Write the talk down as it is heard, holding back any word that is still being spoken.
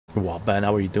What bad?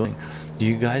 How are you doing? Do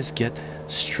you guys get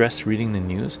stressed reading the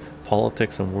news,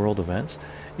 politics, and world events?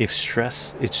 If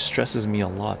stress, it stresses me a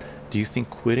lot. Do you think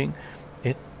quitting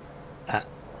it at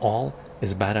all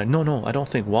is a bad idea? No, no, I don't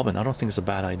think, Wobbin, I don't think it's a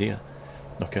bad idea.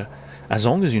 Okay, as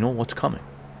long as you know what's coming,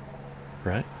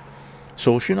 right?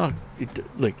 So if you're not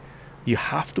like, you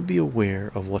have to be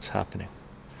aware of what's happening.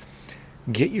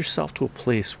 Get yourself to a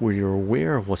place where you're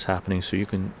aware of what's happening so you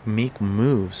can make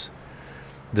moves,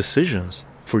 decisions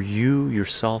for you,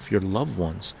 yourself, your loved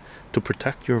ones, to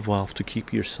protect your wealth, to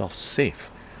keep yourself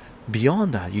safe.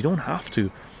 Beyond that, you don't have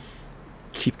to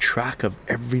keep track of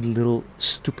every little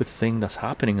stupid thing that's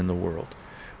happening in the world,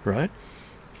 right?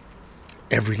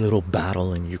 Every little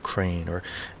battle in Ukraine, or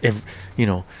every, you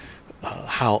know,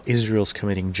 how Israel's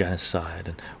committing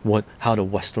genocide, and how the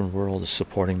Western world is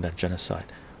supporting that genocide.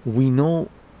 We know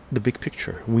the big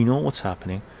picture. We know what's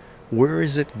happening. Where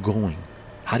is it going?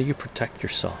 How do you protect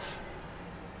yourself?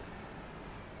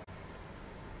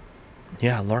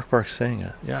 Yeah, Larkbark's saying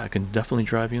it. Yeah, it can definitely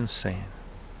drive you insane.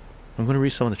 I'm going to read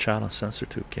some of the chat on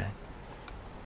Censorship, gang.